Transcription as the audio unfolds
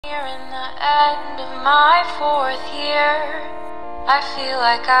Here in the end of my 4th year, I feel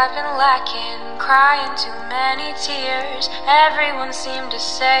like I've been lacking, crying too many tears. Everyone seemed to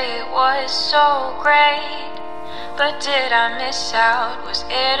say it was so great, but did I miss out? Was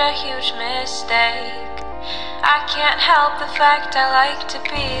it a huge mistake? I can't help the fact I like to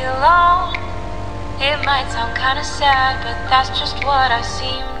be alone. It might sound kinda sad, but that's just what I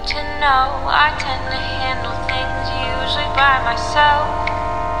seem to know. I tend to handle things usually by myself,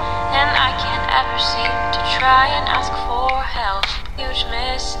 and I can't ever seem to try and ask for help. Huge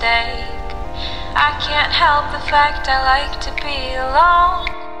mistake. I can't help the fact I like to be alone.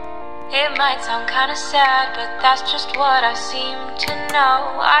 It might sound kinda sad, but that's just what I seem to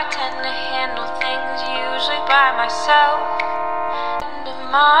know. I tend to handle things usually by myself. End of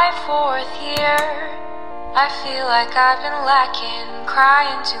my 4th year, I feel like I've been lacking,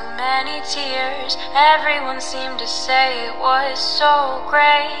 crying too many tears. Everyone seemed to say it was so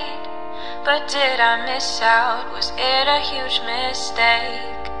great, but did I miss out? Was it a huge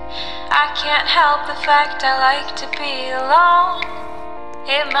mistake? I can't help the fact I like to be alone.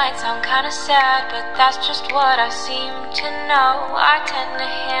 It might sound kinda sad, but that's just what I seem to know. I tend to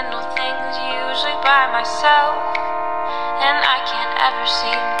handle things usually by myself, and I can't ever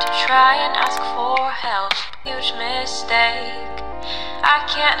seem to try and ask for help. Huge mistake. I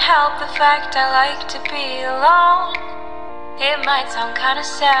can't help the fact I like to be alone. It might sound kinda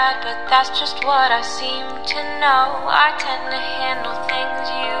sad, but that's just what I seem to know. I tend to handle things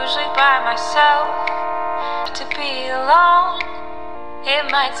usually by myself. To be alone.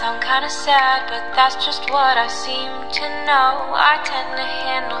 It might sound kinda sad, but that's just what I seem to know. I tend to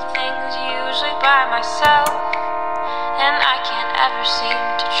handle things usually by myself, and I can't ever seem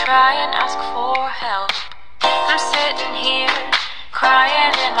to try and ask for help. I'm sitting here,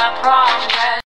 crying in my prom dress.